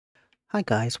Hi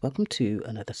guys, welcome to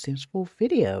another Sims 4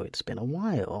 video. It's been a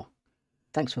while.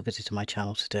 Thanks for visiting my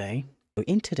channel today. So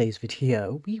in today's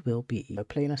video, we will be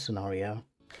playing a scenario.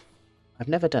 I've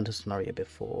never done a scenario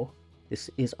before. This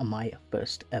is my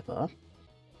first ever.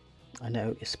 I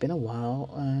know it's been a while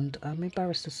and I'm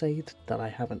embarrassed to say that I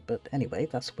haven't, but anyway,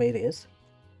 that's the way it is.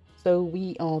 So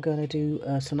we are going to do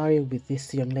a scenario with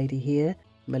this young lady here,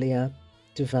 Maliya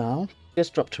Duvall.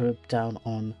 Just dropped her down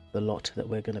on the lot that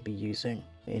we're going to be using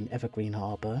in Evergreen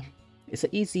Harbour. It's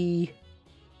an easy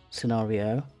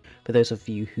scenario for those of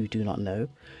you who do not know.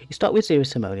 You start with 0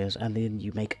 simoleons and then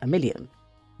you make 1,000,000.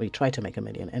 Well, you try to make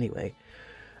 1,000,000 anyway.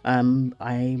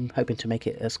 I'm hoping to make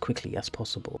it as quickly as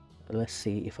possible. Let's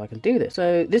see if I can do this.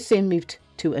 So this sim moved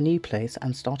to a new place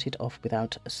and started off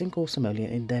without a single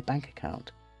simoleon in their bank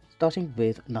account. Starting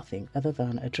with nothing other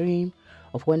than a dream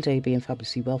of one day being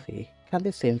fabulously wealthy, can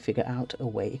this sim figure out a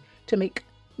way to make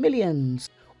millions?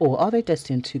 Or are they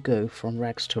destined to go from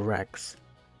rags to rags?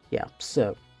 Yeah,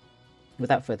 so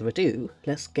without further ado,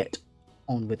 let's get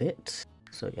on with it.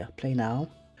 So yeah, play now.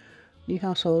 New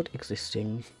household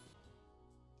existing.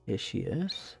 Here she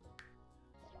is.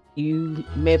 You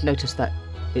may have noticed that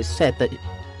it said that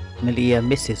Maliya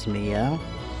misses me, yeah?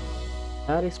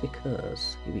 That is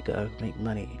because, here we go, make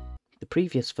money. The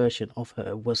previous version of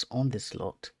her was on this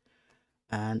lot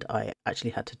and I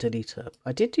actually had to delete her.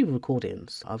 I did do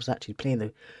recordings. I was actually playing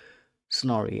the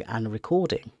scenario and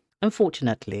recording.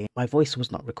 Unfortunately, my voice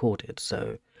was not recorded,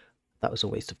 so that was a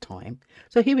waste of time.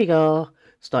 So here we go,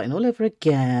 starting all over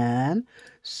again.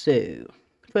 So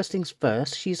first things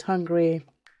first, she's hungry.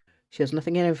 She has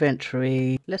nothing in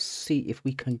inventory. Let's see if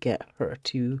we can get her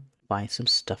to buy some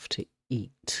stuff to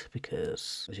eat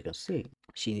because, as you can see,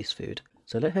 she needs food.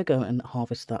 So let her go and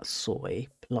harvest that soy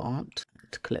plant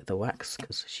to collect the wax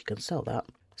because she can sell that.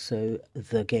 So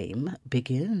the game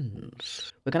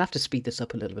begins. We're gonna have to speed this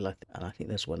up a little bit, and I think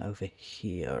there's one over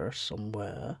here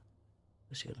somewhere.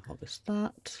 She's gonna harvest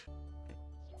that.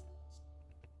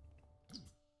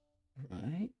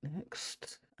 Right,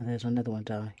 next. And there's another one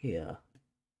down here.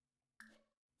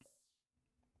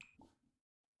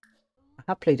 I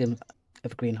have played in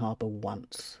Evergreen Harbour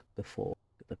once before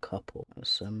with a couple. It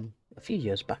was a few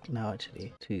years back now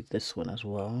actually. To this one as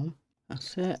well.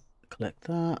 That's it. Collect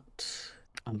that.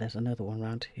 And there's another one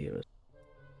around here.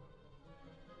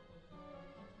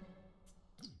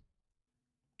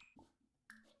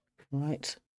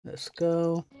 Right, let's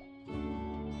go.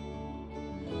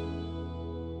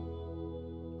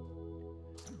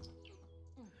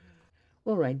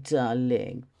 Alright,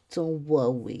 darling, don't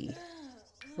worry.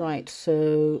 Right,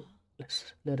 so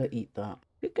let's let her eat that.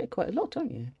 You get quite a lot,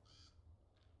 don't you?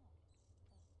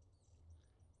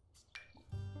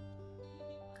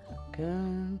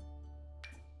 Okay.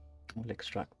 We'll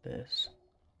extract this.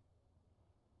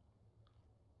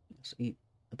 Let's eat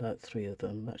about 3 of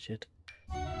them. That should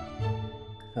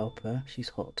help her. She's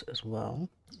hot as well.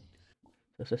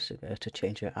 So let's get her to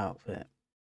change her outfit.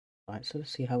 Right, so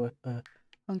let's see how her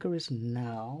hunger is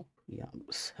now. Yeah,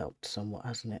 it's helped somewhat,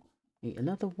 hasn't it? Eat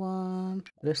another one.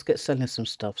 Let's get selling some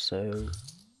stuff so we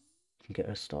can get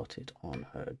her started on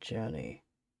her journey.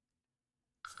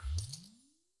 I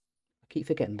keep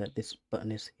forgetting that this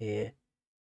button is here.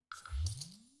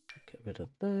 Get rid of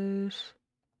those.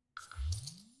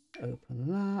 Open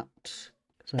that.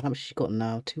 So how much she got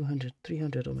now? 200,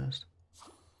 300 almost.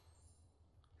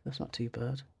 That's not too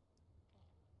bad.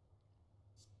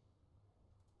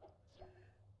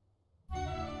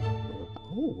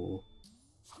 Oh,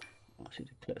 she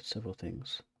declared several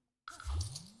things.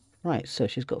 Right, so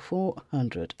she's got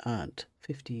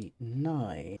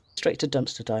 459. Straight to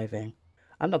dumpster diving.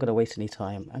 I'm not going to waste any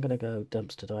time. I'm going to go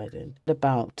dumpster diving.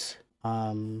 About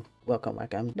welcome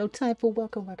wagon. No time for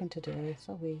welcome wagon today.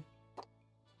 Sorry.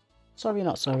 Sorry,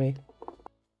 not sorry.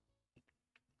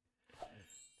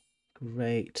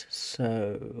 Great.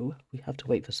 So we have to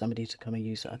wait for somebody to come and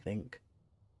use it, I think.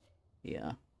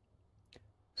 Yeah.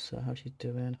 So how's she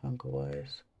doing hunger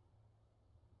wise?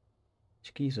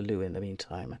 She can use a loo in the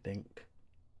meantime, I think.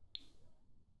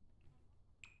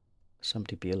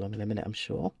 Somebody be along in a minute, I'm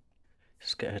sure.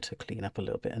 Just get her to clean up a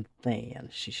little bit and then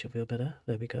she should feel better.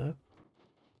 There we go.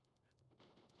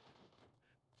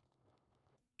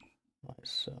 Right,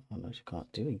 so I know she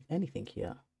can't do anything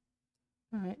here.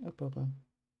 Alright, no problem.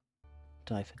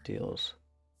 Die for deals.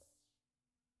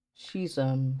 She's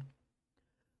I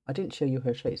didn't show you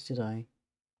her traits, did I?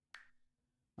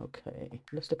 Okay,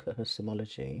 let's look at her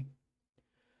simology.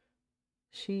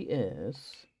 She's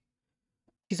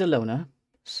a loner,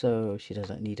 so she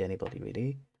doesn't need anybody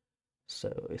really.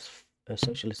 So her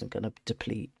social isn't gonna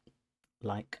deplete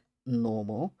like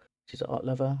normal. She's an art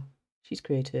lover, she's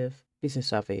creative, business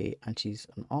savvy, and she's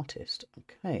an artist.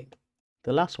 Okay.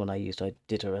 The last one I used, I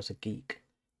did her as a geek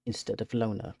instead of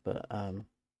loner, but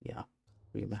yeah,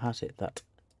 rumor has it that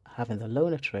having the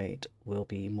loner trait will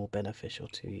be more beneficial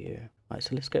to you. Right,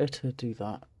 so let's go to do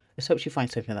that. Let's hope she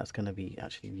finds something that's going to be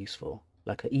actually useful,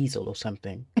 like an easel or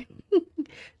something.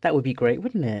 That would be great,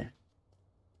 wouldn't it?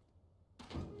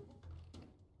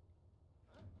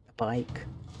 A bike.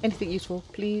 Anything useful,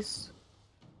 please?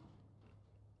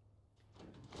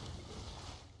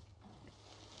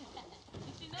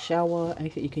 A shower,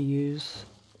 anything you can use.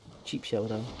 Cheap shower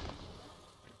though.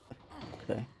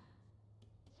 Okay.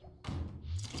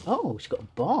 Oh, she got a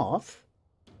bath?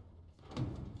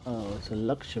 Oh, it's a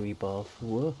luxury bath.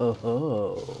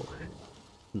 Whoa.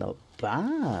 Not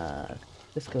bad.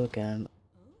 Let's go again.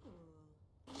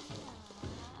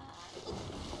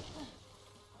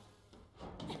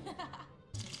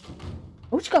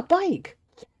 Oh, she got a bike!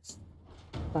 Yes.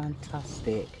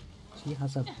 Fantastic. She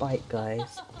has a bike,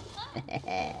 guys.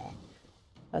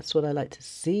 That's what I like to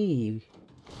see.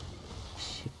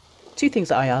 Two things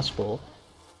that I asked for.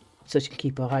 So she can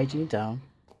keep her hygiene down.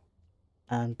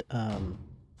 And a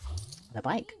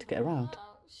bike to get around.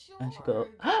 And she got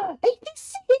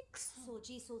 86!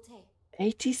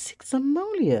 86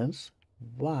 simoleons?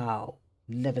 Wow.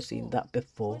 Never seen that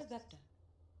before.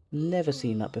 Never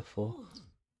seen that before.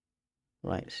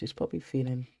 Right, she's probably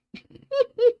feeling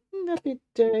a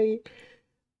day.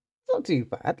 It's not too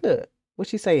bad, look. What's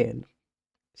she saying?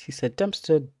 She said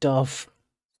dumpster dove.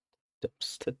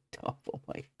 Dumpster dove, oh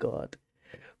my god.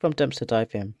 From dumpster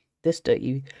diving. This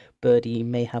dirty birdie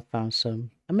may have found some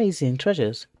amazing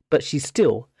treasures, but she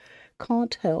still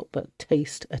can't help but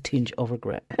taste a tinge of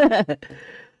regret. Don't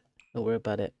worry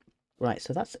about it. Right,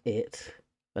 so that's it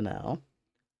for now.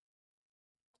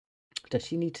 Does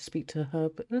she need to speak to her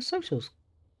socials?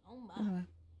 Anyway,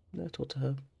 I'll talk to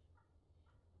her.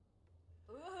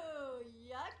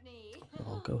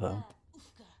 I'll go home.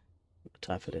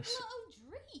 Time for this.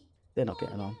 They're not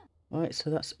getting on. Alright, so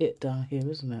that's it down here,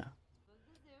 isn't it?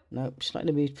 Nope, she's not in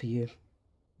the mood for you.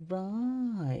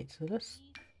 Right, so let's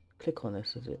click on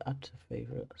this as it add to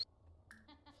favourites.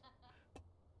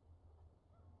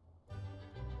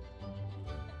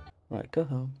 Right, go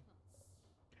home.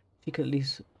 If you could at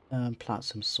least plant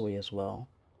some soy as well.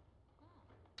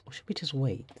 Or should we just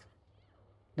wait?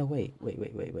 No, wait.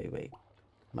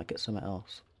 Might get something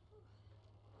else.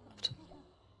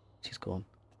 She's gone.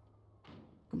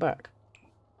 Come back.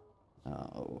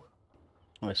 Oh.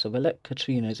 Alright, so we'll let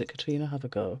Katrina, is it Katrina, have a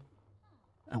go.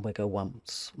 And we'll go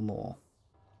once more.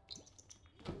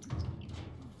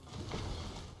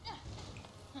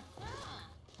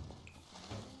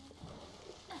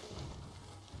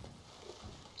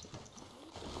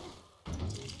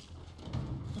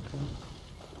 Okay.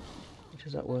 Which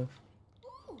is that worth?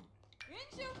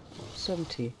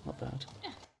 70, not bad.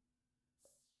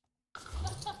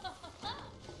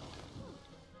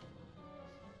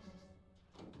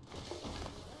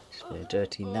 It's really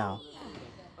dirty now.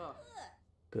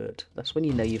 Good. That's when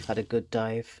you know you've had a good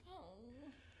dive.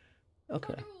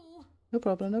 Okay. No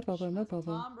problem.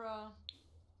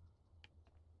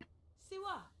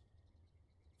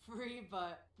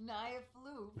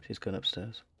 She's going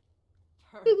upstairs.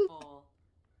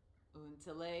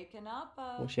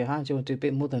 Wash your hands, you want to do a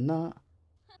bit more than that.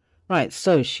 Right,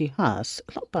 so she has,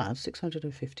 not bad,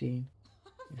 615.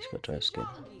 She's got dry skin.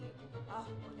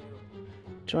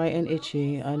 Dry and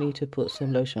itchy, I need to put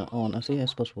some lotion on as soon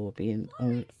as possible. Being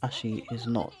ashy is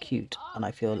not cute, and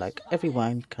I feel like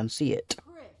everyone can see it.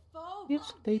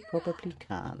 Yes, they probably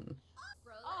can.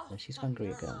 And she's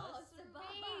hungry again.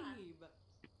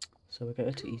 So we're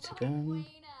going to eat again.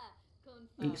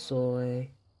 Eat soy.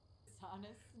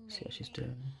 See how she's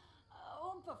doing.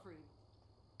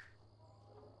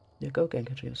 Yeah, go again,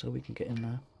 Katrina, so we can get in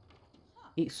there.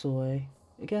 Eat soy.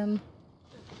 Again.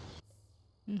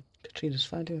 Katrina's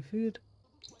finding food.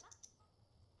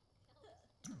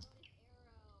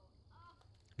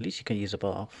 At least you can use a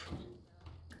bath.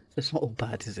 It's not all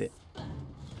bad, is it? I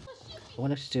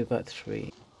want us to do about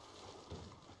 3.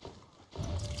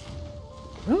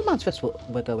 Romance Festival,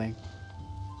 we're going.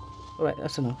 Alright,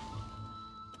 that's enough.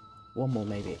 One more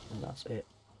maybe, and that's it.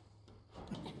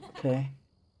 Okay.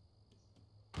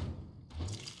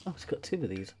 Oh, it's got 2 of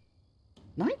these.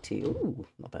 90, ooh,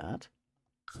 not bad.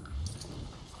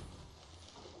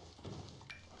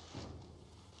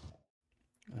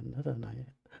 Another 9.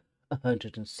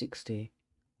 160.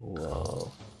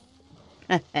 Whoa.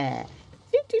 Didn't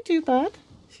do too bad.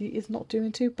 She is not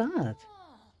doing too bad.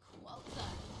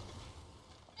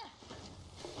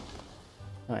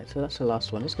 Alright, so that's the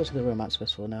last one. Let's go to the Romance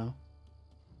Festival now.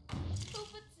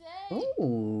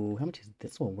 Oh, how much is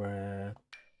this one worth?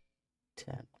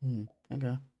 10.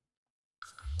 Okay.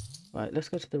 Right, let's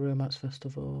go to the romance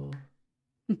festival.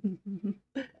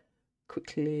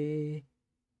 Quickly.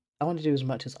 I want to do as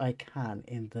much as I can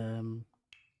in the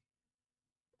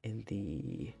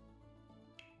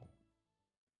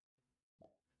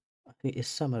I think it's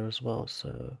summer as well,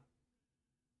 so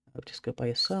I'll just go by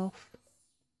yourself.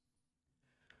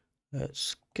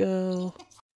 Let's go.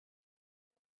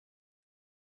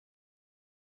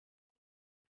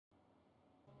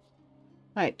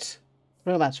 Right,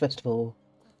 romance festival.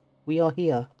 We are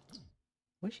here.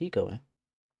 Where's she going?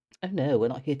 Oh no, we're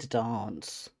not here to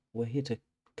dance. We're here to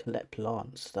collect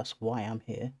plants. That's why I'm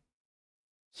here.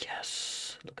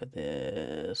 Yes, look at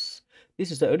this.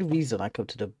 This is the only reason I come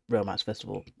to the romance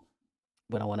festival,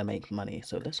 when I want to make money.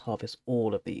 So let's harvest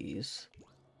all of these.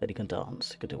 Then you can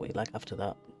dance. You can do what you like after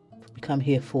that. We come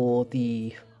here for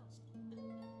the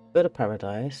bird of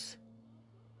paradise,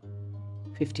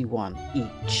 51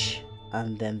 each.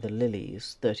 And then the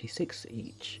lilies, 36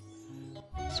 each.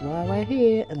 That's why we're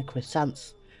here. And the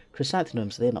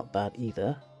chrysanthemums, they're not bad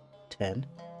either, 10.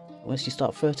 Once you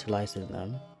start fertilizing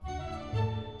them,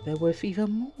 they're worth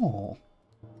even more.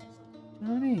 You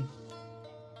know what I mean?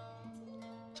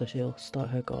 So she'll start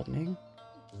her gardening.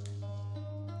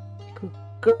 Good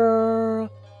girl.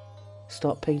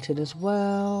 Start painting as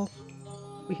well.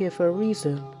 We're here for a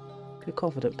reason. Good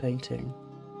confident painting.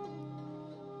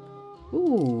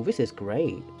 Ooh, this is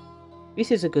great.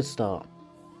 This is a good start.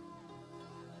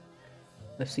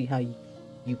 Let's see how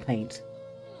you paint.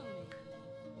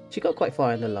 She got quite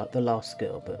far in the last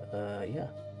skill, but yeah.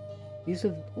 These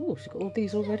are... Ooh, she got all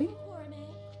these already?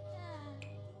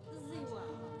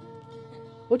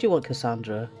 What do you want,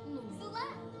 Cassandra?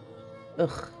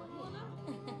 Ugh.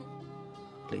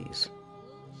 Please.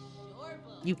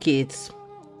 You kids.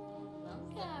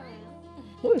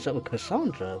 What is up with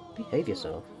Cassandra? Behave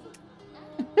yourself.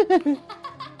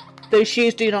 Those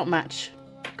shoes do not match,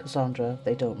 Cassandra.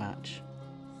 They don't match.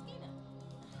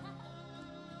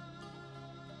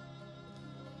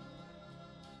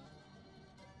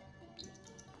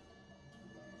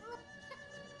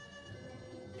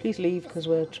 Please leave because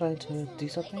we're trying to do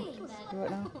something right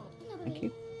now. Thank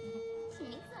you.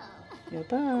 Yeah,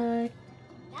 bye.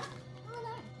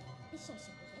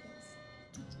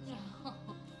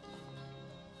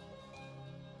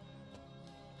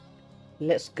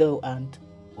 Let's go and...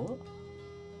 What?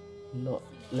 Not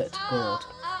let God.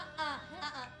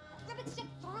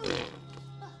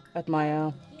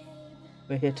 Admire.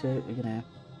 We're here to, you know...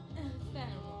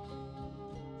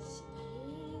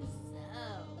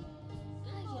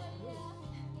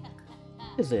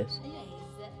 What is this?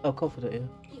 Oh, confident,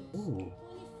 yeah. Ooh.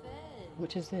 How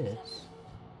much is this?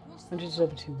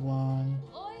 171.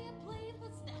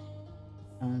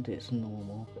 And it's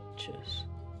normal purchase.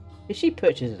 If she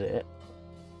purchases it,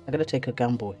 I'm gonna take a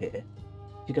gamble here.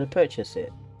 She's gonna purchase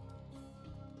it.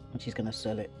 And she's gonna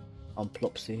sell it on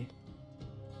Plopsy.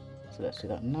 So let's do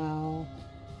that now.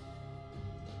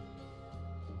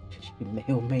 She may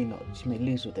or may not. She may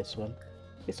lose with this one.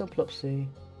 It's on Plopsy.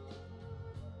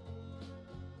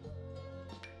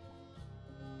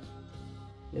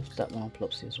 Lift that one on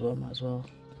Plopsy as well, might as well.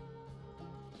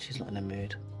 She's not in the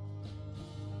mood.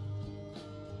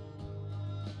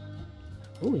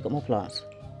 Oh, we got more plants.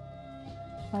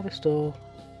 Harvest all.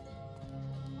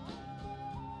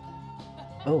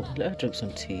 Oh, let her drink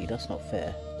some tea. That's not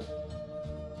fair.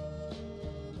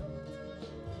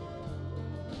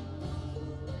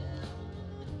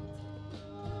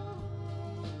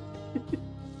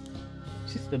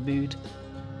 She's in the mood.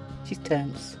 She's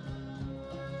tense.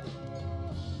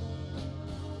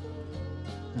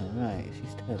 Alright,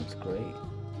 she's tense. Great.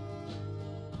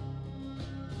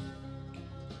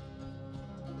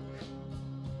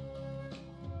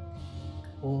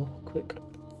 Or quick.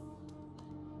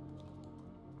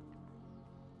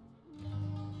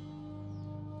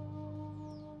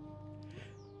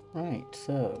 Right,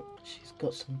 so she's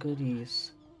got some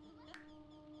goodies.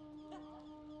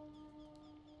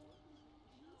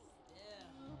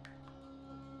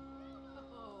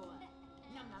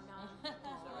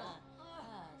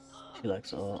 She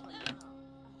likes art.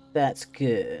 That's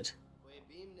good.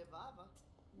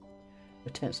 The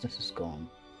tenseness is gone.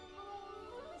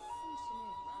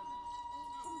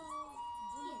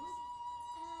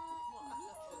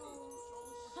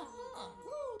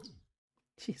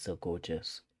 She's so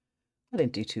gorgeous. I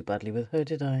didn't do too badly with her,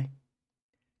 did I?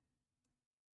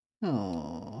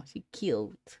 Oh, she's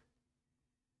cute.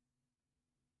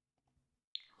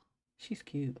 She's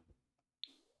cute.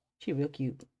 She's real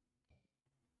cute.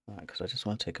 Alright, because I just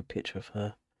want to take a picture of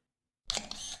her.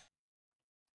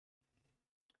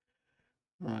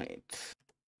 Right.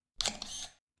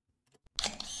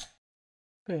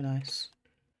 Very nice.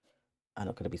 I'm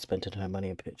not going to be spending her money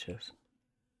in pictures.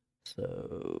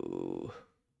 So,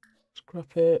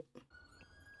 scrap it.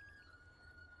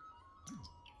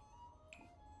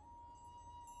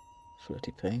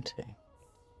 Flirty painting.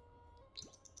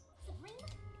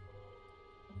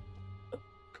 Oh,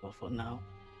 God, what now?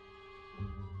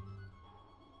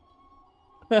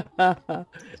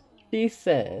 She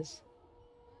says,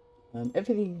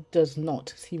 everything does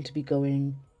not seem to be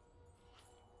going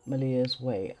Maliya's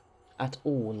way at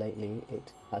all lately.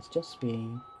 It has just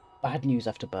been bad news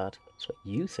after bad. That's what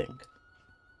you think.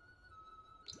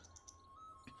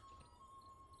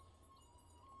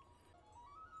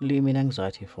 Looming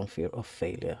anxiety from fear of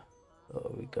failure.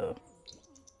 There we go.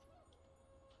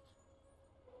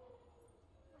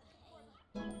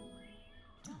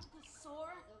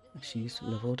 She's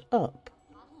leveled up.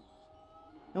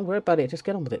 Don't worry about it, just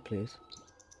get on with it, please.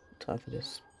 Time for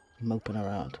this moping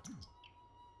around.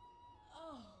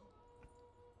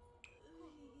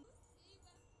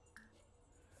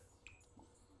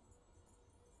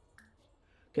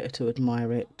 Get her to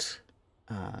admire it.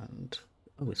 And...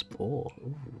 oh, it's poor.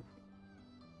 Ooh.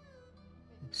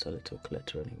 Sell it to a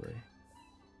collector anyway.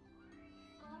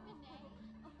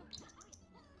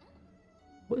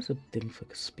 What is a thing for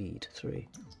speed? 3.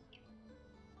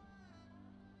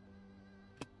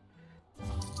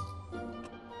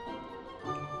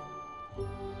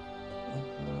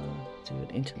 Do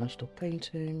an international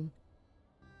painting.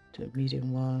 Do a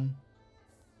medium one.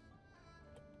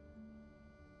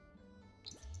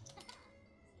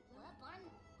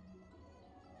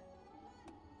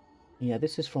 Yeah,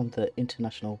 this is from the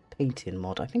international painting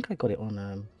mod. I think I got it on,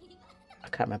 I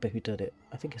can't remember who did it.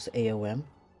 I think it's AOM.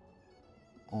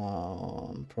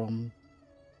 From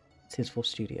Sims 4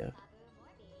 Studio.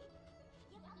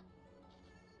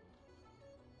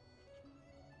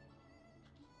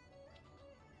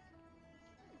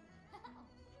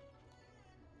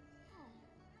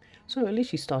 So at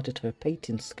least she started her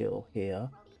painting skill here.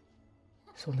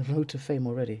 It's on the road to fame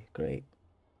already. Great.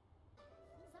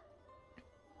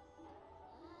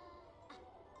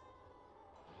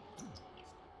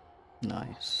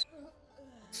 Nice.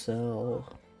 So...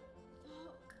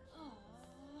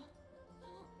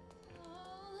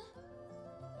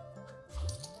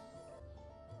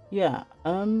 yeah,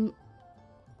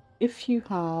 if you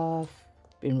have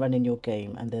been running your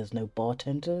game and there's no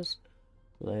bartenders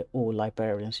or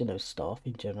librarians, you know, staff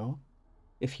in general,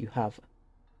 if you have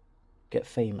Get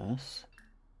Famous,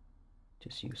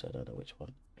 just use, I don't know which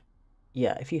one.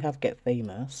 Yeah, if you have Get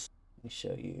Famous, let me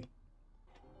show you.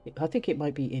 I think it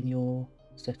might be in your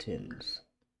settings.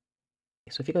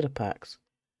 So if you go to packs,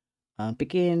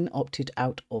 begin opted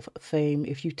out of fame.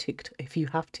 If you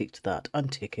have ticked that,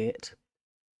 untick it,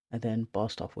 and then bar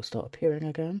staff will start appearing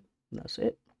again. And that's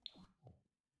it.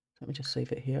 Let me just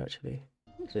save it here actually.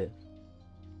 Who's it?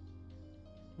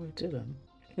 Oh, Dylan.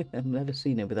 I've never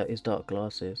seen him without his dark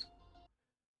glasses.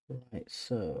 Right,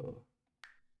 so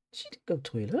she didn't go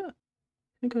toilet.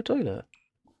 Didn't go toilet.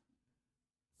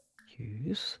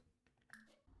 Use.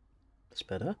 That's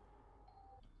better.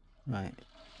 Right.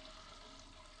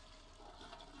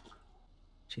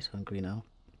 She's hungry now.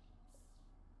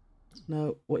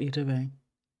 No, what are you doing?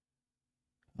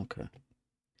 Okay.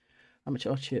 How much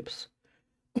are chips?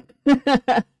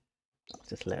 I'll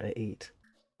just let her eat.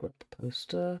 Grab the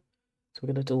poster. So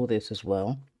we're going to do all this as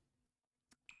well.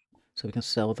 So we can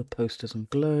sell the posters and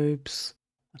globes.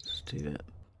 Let's do it.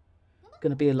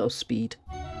 Going to be a lot of speed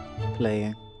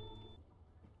playing.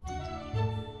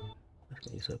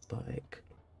 Let's use her bike.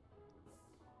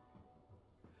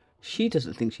 She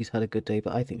doesn't think she's had a good day,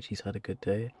 but I think she's had a good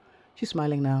day. She's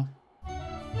smiling now.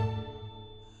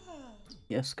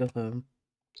 Yes, go home.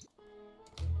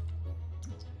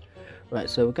 Right,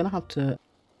 so we're going to have to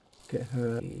get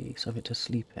her something to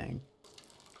sleeping.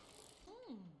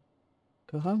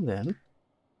 Go home then.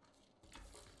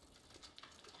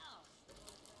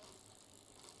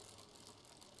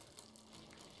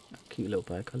 Cute little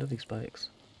bike. I love these bikes.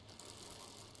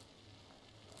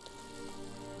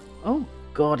 Oh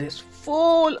god, it's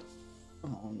full!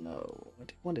 Oh no, I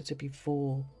didn't want it to be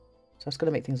full. So that's going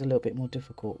to make things a little bit more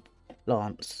difficult.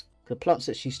 Plants. The plants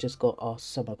that she's just got are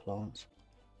summer plants.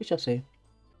 We shall see.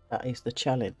 That is the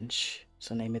challenge. It's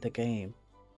the name of the game.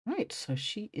 Right, so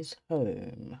she is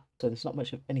home. So there's not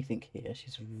much of anything here.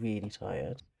 She's really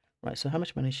tired. Right, so how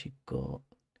much money has she got?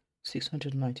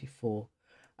 694.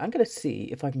 I'm going to see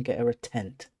if I can get her a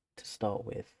tent to start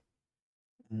with.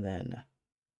 And then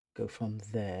go from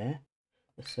there.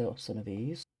 Let's sell some of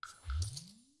these.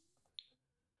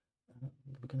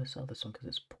 We're going to sell this one because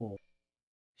it's poor.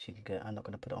 she can get. I'm not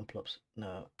going to put it on Plopsy.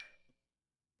 No.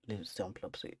 Leave it still on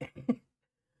Plopsy.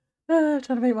 Trying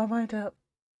to make my mind up.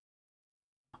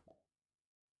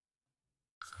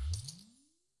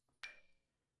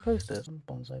 Coasters and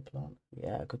bonsai plant.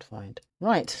 Yeah, good find.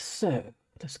 Right, so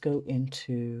let's go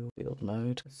into field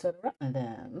mode. Set her up, and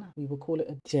then we will call it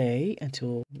a day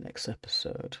until next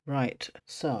episode. Right,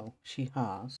 so she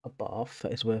has a bath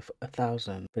that is worth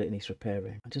 1,000, but it needs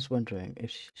repairing. I'm just wondering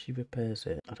if she repairs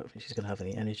it. I don't think she's gonna have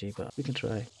any energy, but we can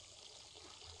try.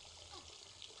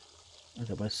 I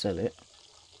don't want to sell it.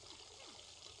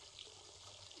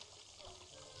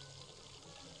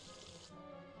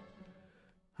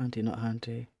 Handy, not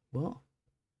handy. What?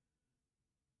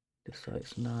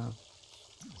 Decides now.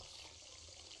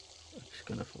 She's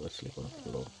gonna fall asleep on the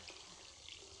floor.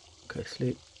 Okay,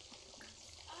 sleep.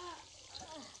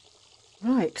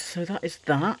 Right, so that is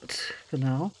that for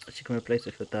now. She can replace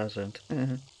it for 1,000.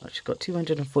 She's got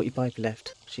 245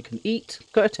 left. She can eat.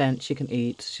 Got a tent, she can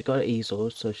eat. She got an easel,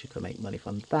 so she can make money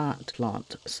from that.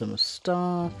 Plant some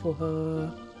stuff for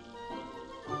her.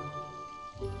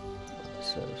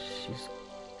 So she's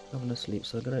having a sleep,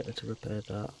 so I'm gonna have to repair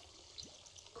that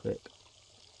quick.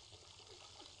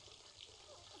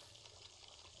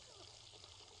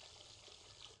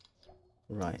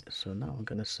 Right, so now I'm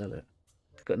gonna sell it.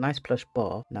 Got a nice plush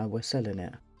bar. Now we're selling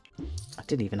it. I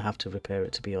didn't even have to repair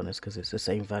it, to be honest, because it's the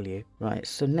same value. Right,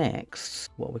 so next,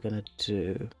 what we're gonna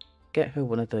do, get her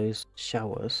one of those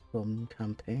showers from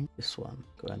camping. This one,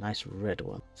 got a nice red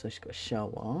one. So she's got a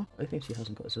shower. I think she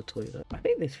hasn't got a toilet. I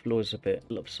think this floor is a bit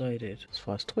lopsided as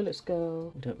far as toilets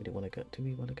go. We don't really want to get, do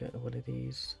we want to get one of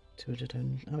these? 200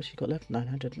 and, how much she got left?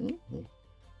 900.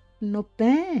 Not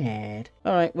bad.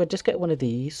 Alright, we'll just get one of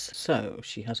these. So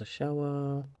she has a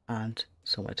shower and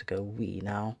somewhere to go wee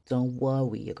now. Don't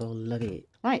worry, you're gonna love it.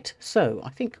 Right, so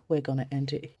I think we're gonna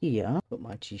end it here. Put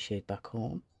my G-shade back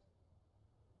on.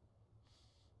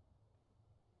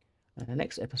 And the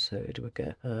next episode we'll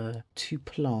get her to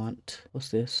plant, what's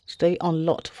this? Stay on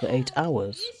lot for 8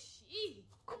 hours.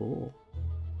 Cool.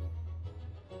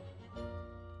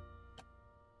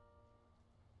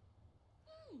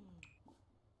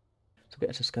 Get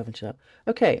us a scavenger.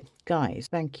 Okay, guys,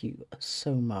 thank you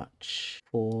so much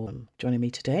for joining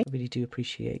me today. I really do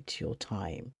appreciate your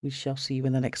time. We shall see you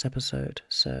in the next episode.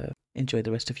 So enjoy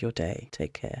the rest of your day.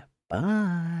 Take care.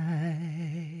 Bye.